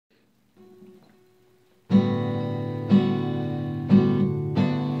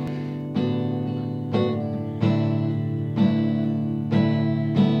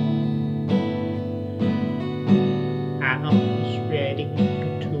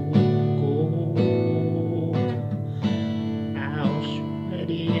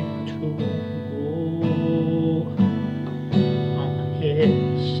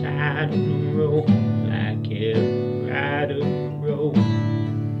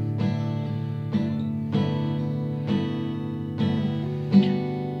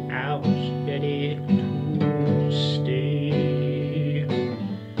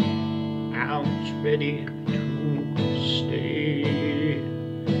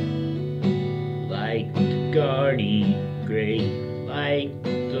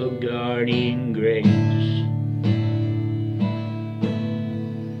guardian grace.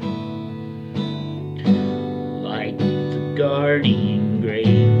 Like the guardian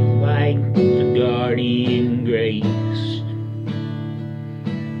grace, like the guardian grace.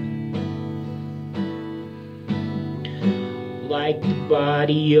 Like the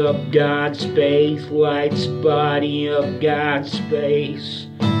body of God's faith, lights the body of God's face.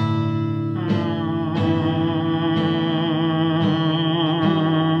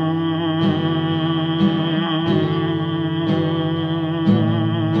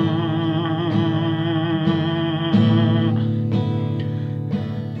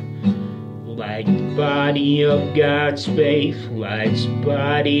 Like the body of God's faith, lights the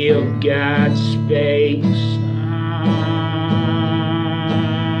body of God's face.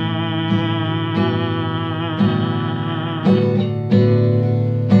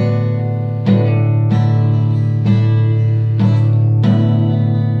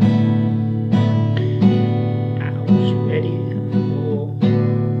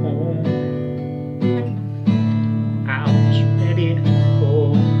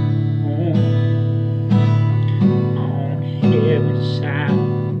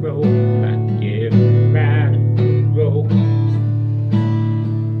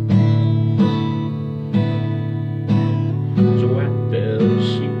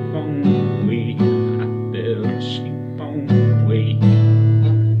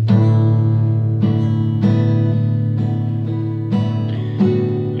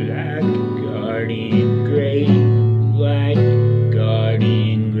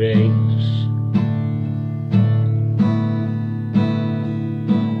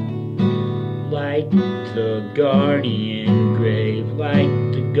 Like the guardian grave, like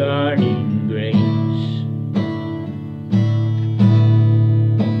the guardian grace.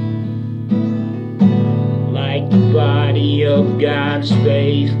 Like the body of God's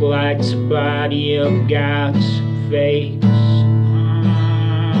faith, lights the body of God's face.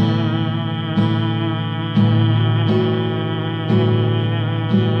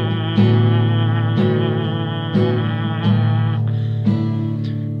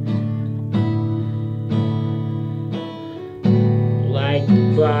 Like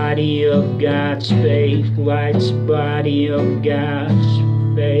the body of God's faith, lights the body of God's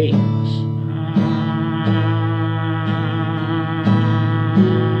face.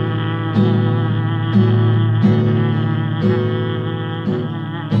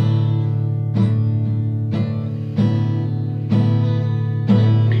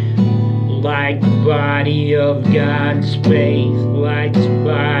 Like the body of God's faith, lights the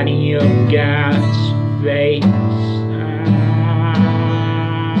body of God's face.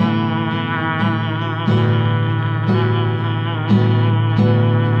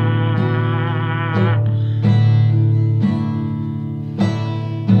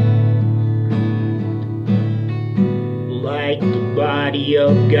 Like the body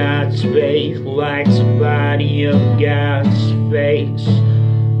of God's faith, lights the body of God's face.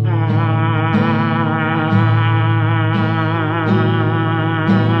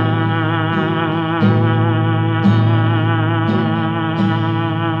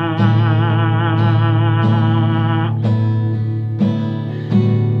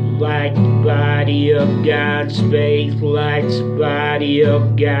 Like the body of God's faith, lights the body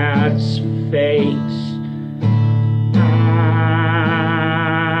of God's face.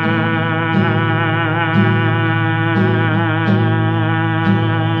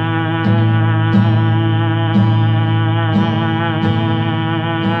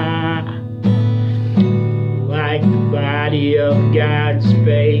 Like the body of God's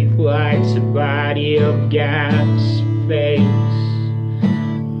faith, lights the body of God's face.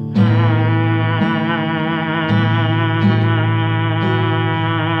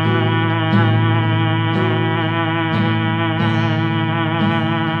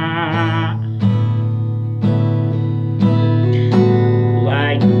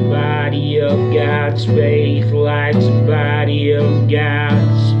 Like the body of God's faith, lights the body of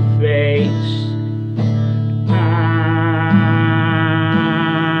God's